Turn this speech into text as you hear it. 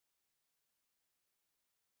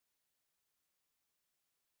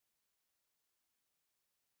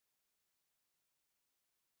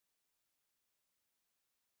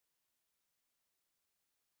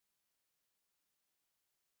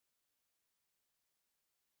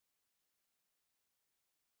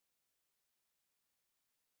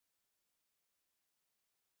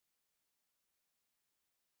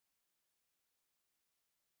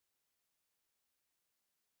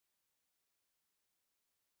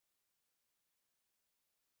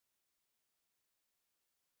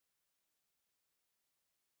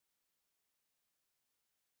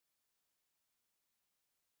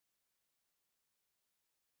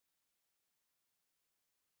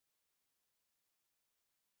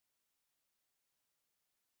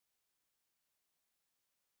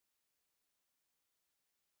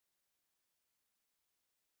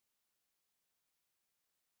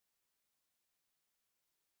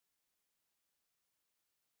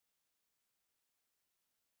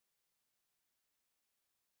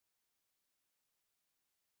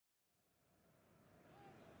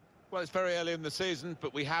Well, it's very early in the season,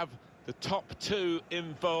 but we have the top two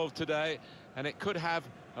involved today, and it could have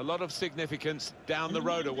a lot of significance down the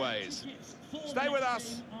road a ways. Stay with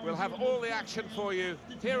us. We'll have all the action for you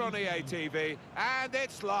here on EA TV, and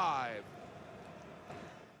it's live.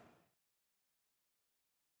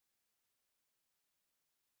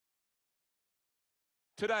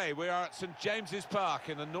 Today we are at St James's Park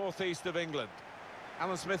in the northeast of England.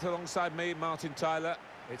 Alan Smith alongside me, Martin Tyler.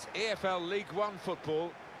 It's EFL League One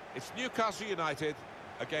football. It's Newcastle United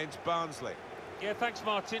against Barnsley. Yeah, thanks,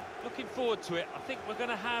 Martin. Looking forward to it. I think we're going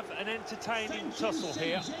to have an entertaining tussle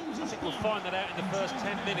here. I think we'll find that out in the first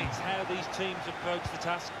 10 minutes, how these teams approach the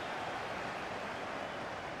task.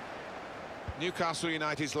 Newcastle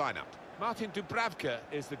United's lineup. Martin Dubravka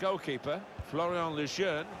is the goalkeeper. Florian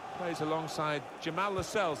Lejeune plays alongside Jamal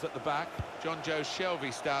Lascelles at the back. John Joe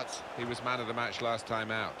Shelvey starts. He was man of the match last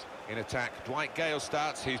time out. In attack, Dwight Gale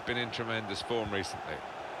starts. He's been in tremendous form recently.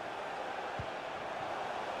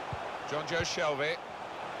 John Joe Shelvey.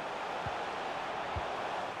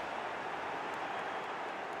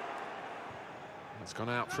 It's gone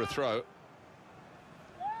out for a throw.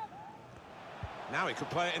 Now he could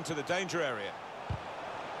play it into the danger area.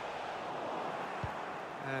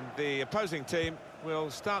 And the opposing team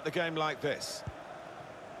will start the game like this.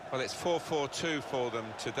 Well, it's 4-4-2 for them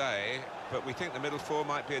today, but we think the middle four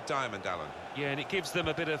might be a diamond, Alan. Yeah, and it gives them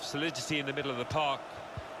a bit of solidity in the middle of the park.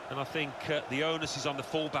 And I think the onus is on the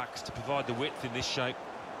fullbacks to provide the width in this shape.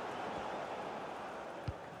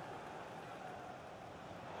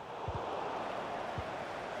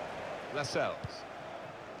 Lascelles.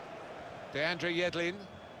 DeAndre Yedlin.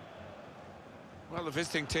 Well, the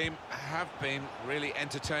visiting team have been really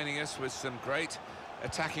entertaining us with some great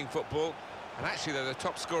attacking football. And actually, they're the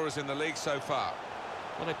top scorers in the league so far.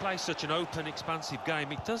 Well, they play such an open, expansive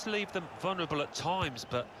game. It does leave them vulnerable at times,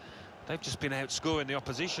 but they've just been outscoring the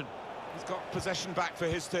opposition. He's got possession back for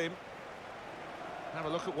his team. Have a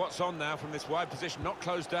look at what's on now from this wide position, not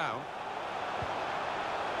closed down.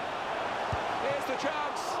 Here's the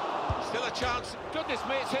chance. Still a chance. Goodness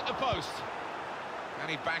me, it's hit the post.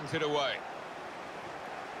 And he bangs it away.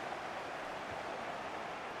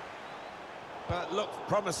 But looked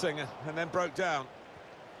promising and then broke down.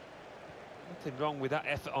 Nothing wrong with that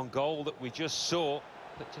effort on goal that we just saw,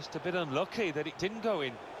 but just a bit unlucky that it didn't go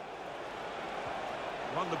in.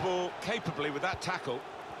 Won the ball capably with that tackle.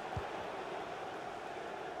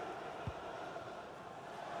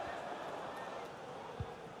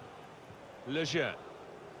 Lejeune.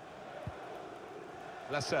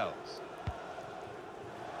 Lascelles.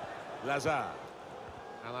 Lazare.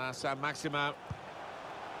 Alain Saint-Maximin.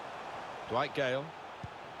 Dwight Gale.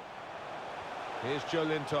 Here's Joe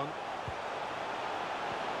Linton.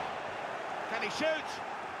 Can he shoot?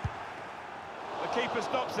 The keeper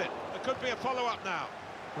stops it. There could be a follow-up now.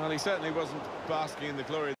 Well, he certainly wasn't basking in the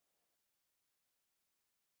glory.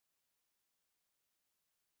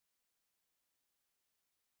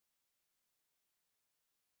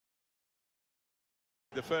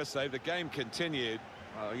 The first save, the game continued.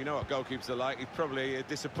 Well, you know what goalkeepers are like. He's probably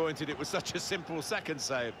disappointed it was such a simple second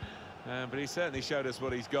save. But he certainly showed us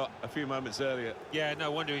what he's got a few moments earlier. Yeah, no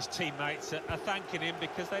wonder his teammates are thanking him,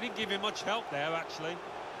 because they didn't give him much help there, actually.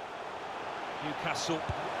 Newcastle.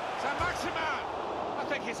 Saint-Maximin! I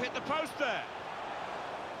think he's hit the post there.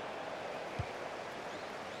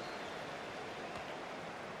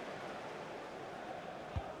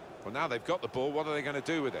 Well, now they've got the ball, what are they going to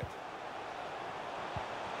do with it?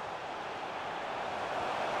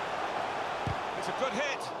 It's a good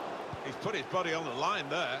hit. He's put his body on the line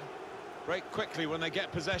there. Break quickly when they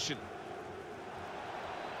get possession.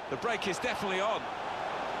 The break is definitely on.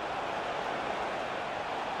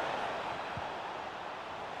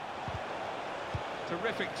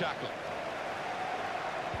 Terrific tackle.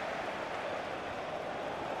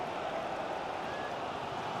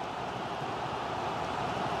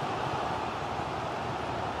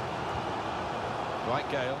 Dwight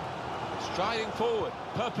Gale, striding forward,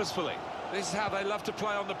 purposefully. This is how they love to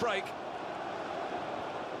play on the break.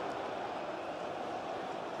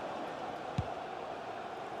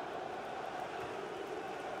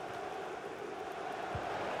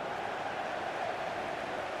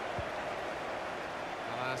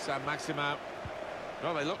 Saint-Maximin.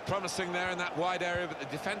 Well, they look promising there in that wide area, but the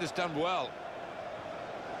defender's done well.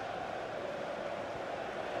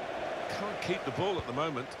 Can't keep the ball at the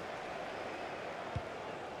moment.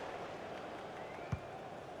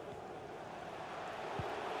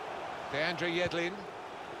 DeAndre Yedlin.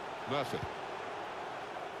 Murphy.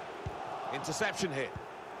 Interception here.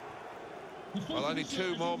 Well, only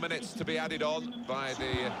 2 more minutes to be added on by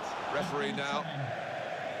the referee now.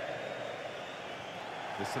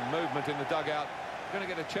 There's some movement in the dugout. Going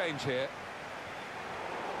to get a change here.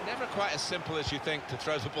 Never quite as simple as you think to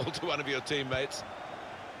throw the ball to one of your teammates.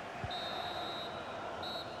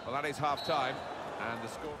 Well, that is half-time, and the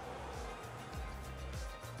score...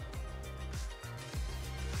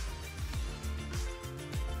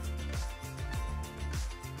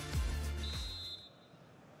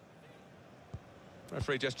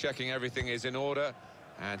 Referee just checking everything is in order,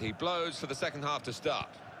 and he blows for the second half to start.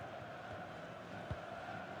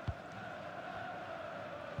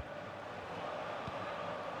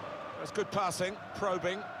 That's good passing,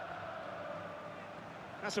 probing.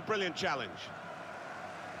 That's a brilliant challenge.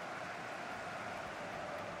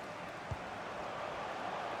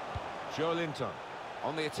 Joe Linton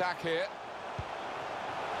on the attack here.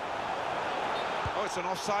 Oh, it's an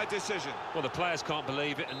offside decision. Well, the players can't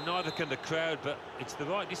believe it, and neither can the crowd, but it's the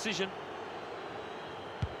right decision.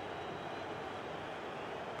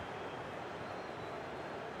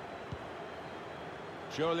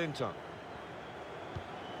 Joe Linton.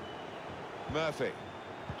 Murphy.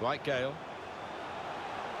 Dwight Gale.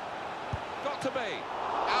 Got to be.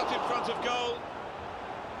 Out in front of goal.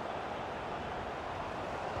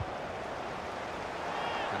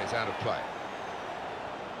 And it's out of play.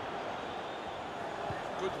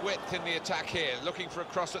 Good width in the attack here, looking for a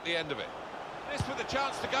cross at the end of it. This with a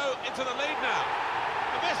chance to go into the lead now.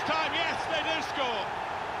 And this time, yes, they do score.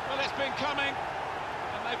 Well, it's been coming,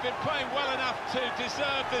 and they've been playing well enough to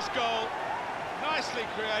deserve this goal. Nicely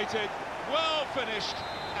created, well finished,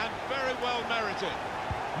 and very well merited.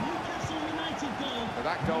 Newcastle United goal. But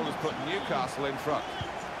that goal has put Newcastle in front.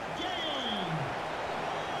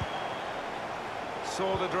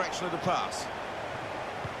 Saw the direction of the pass.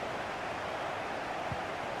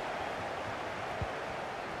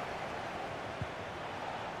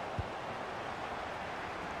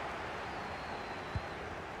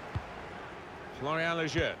 Florian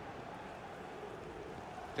Lejeune.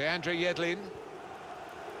 Deandre Yedlin.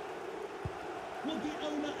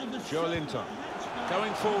 Joe Linton.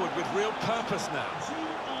 Going forward with real purpose now.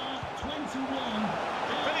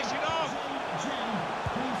 Finish it off.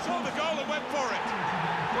 Saw the goal and went for it.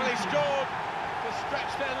 Well, he scored to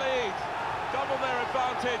stretch their lead. Double their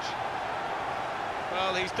advantage.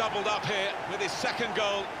 Well, he's doubled up here with his second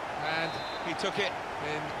goal, and he took it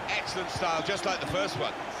in excellent style, just like the first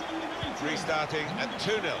one. Restarting at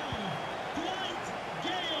 2-0.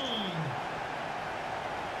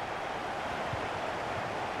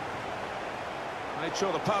 Made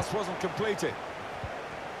sure the pass wasn't completed.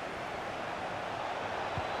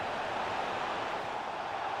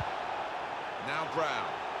 Now Brown.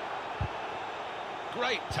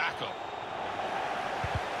 Great tackle.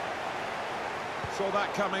 Saw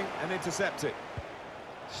that coming and intercepted.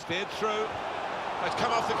 Steered through. It's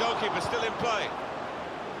come off the goalkeeper, still in play.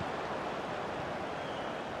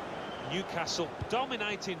 Newcastle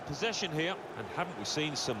dominating possession here, and haven't we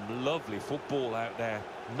seen some lovely football out there?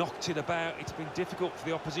 Knocked it about. It's been difficult for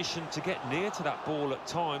the opposition to get near to that ball at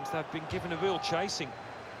times. They've been given a real chasing.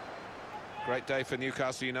 Great day for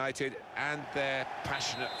Newcastle United and their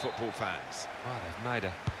passionate football fans. Oh, they've made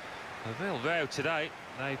a real row today.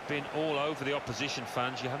 They've been all over the opposition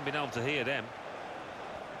fans. You haven't been able to hear them.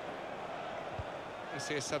 I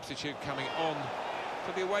see a substitute coming on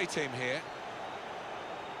for the away team here.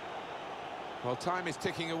 Well, time is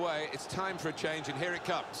ticking away. It's time for a change, and here it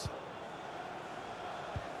comes.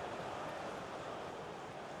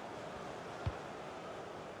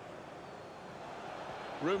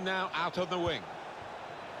 Room now out on the wing.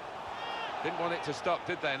 Didn't want it to stop,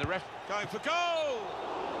 did they? And the ref going for goal!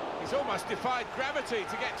 He's almost defied gravity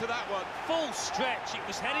to get to that one. Full stretch. It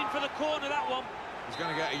was heading for the corner, that one. He's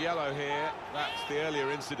going to get a yellow here. That's the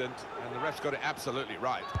earlier incident, and the ref's got it absolutely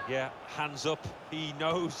right. Yeah, hands up. He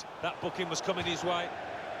knows that booking was coming his way.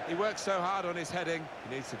 He works so hard on his heading.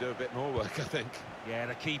 He needs to do a bit more work, I think. Yeah,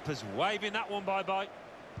 the keeper's waving that one bye-bye.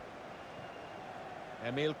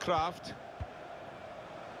 Emil Kraft.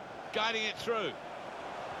 Guiding it through.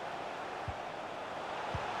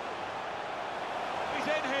 He's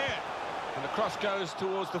in here. And the cross goes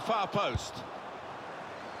towards the far post.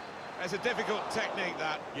 It's a difficult technique,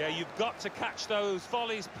 that. Yeah, you've got to catch those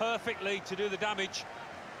volleys perfectly to do the damage.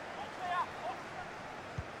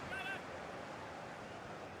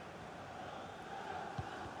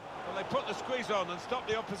 Well, they put the squeeze on and stop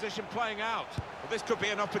the opposition playing out. Well, this could be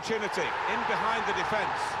an opportunity in behind the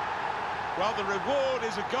defence. Well, the reward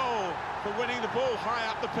is a goal for winning the ball high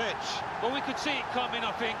up the pitch. Well, we could see it coming,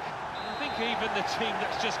 I think. I think even the team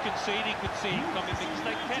that's just conceded could see it coming, because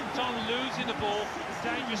they kept on losing the ball in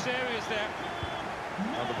dangerous areas there.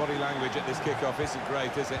 Well, the body language at this kick-off isn't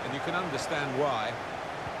great, is it? And you can understand why.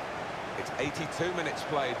 It's 82 minutes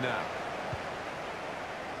played now.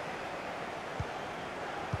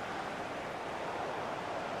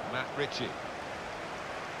 Matt Ritchie.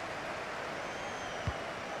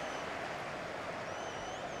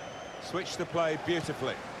 Switch the play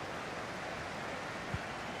beautifully.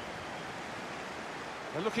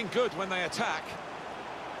 They're looking good when they attack.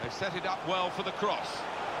 They've set it up well for the cross.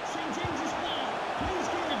 St James's Park, please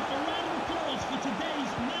give a round of applause for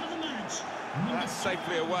today's man of the match. That's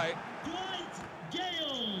safely away. Dwight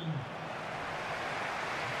Gale.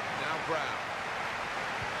 Now Brown.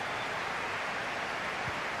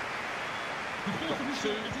 We've got 2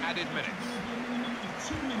 added minutes. There will be a minimum of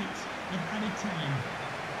 2 minutes of added time.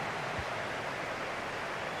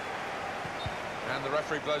 And the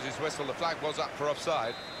referee blows his whistle. The flag was up for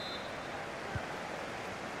offside.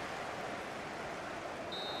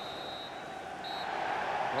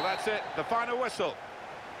 Well, that's it. The final whistle.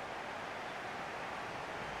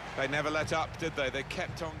 They never let up, did they? They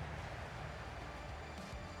kept on.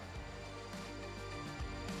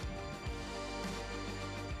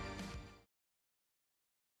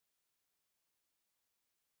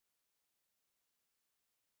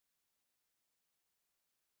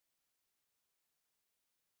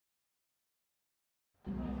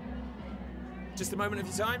 Just a moment of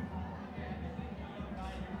your time.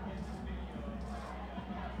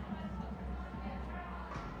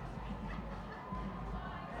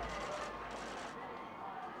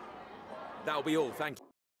 That'll be all, thank you.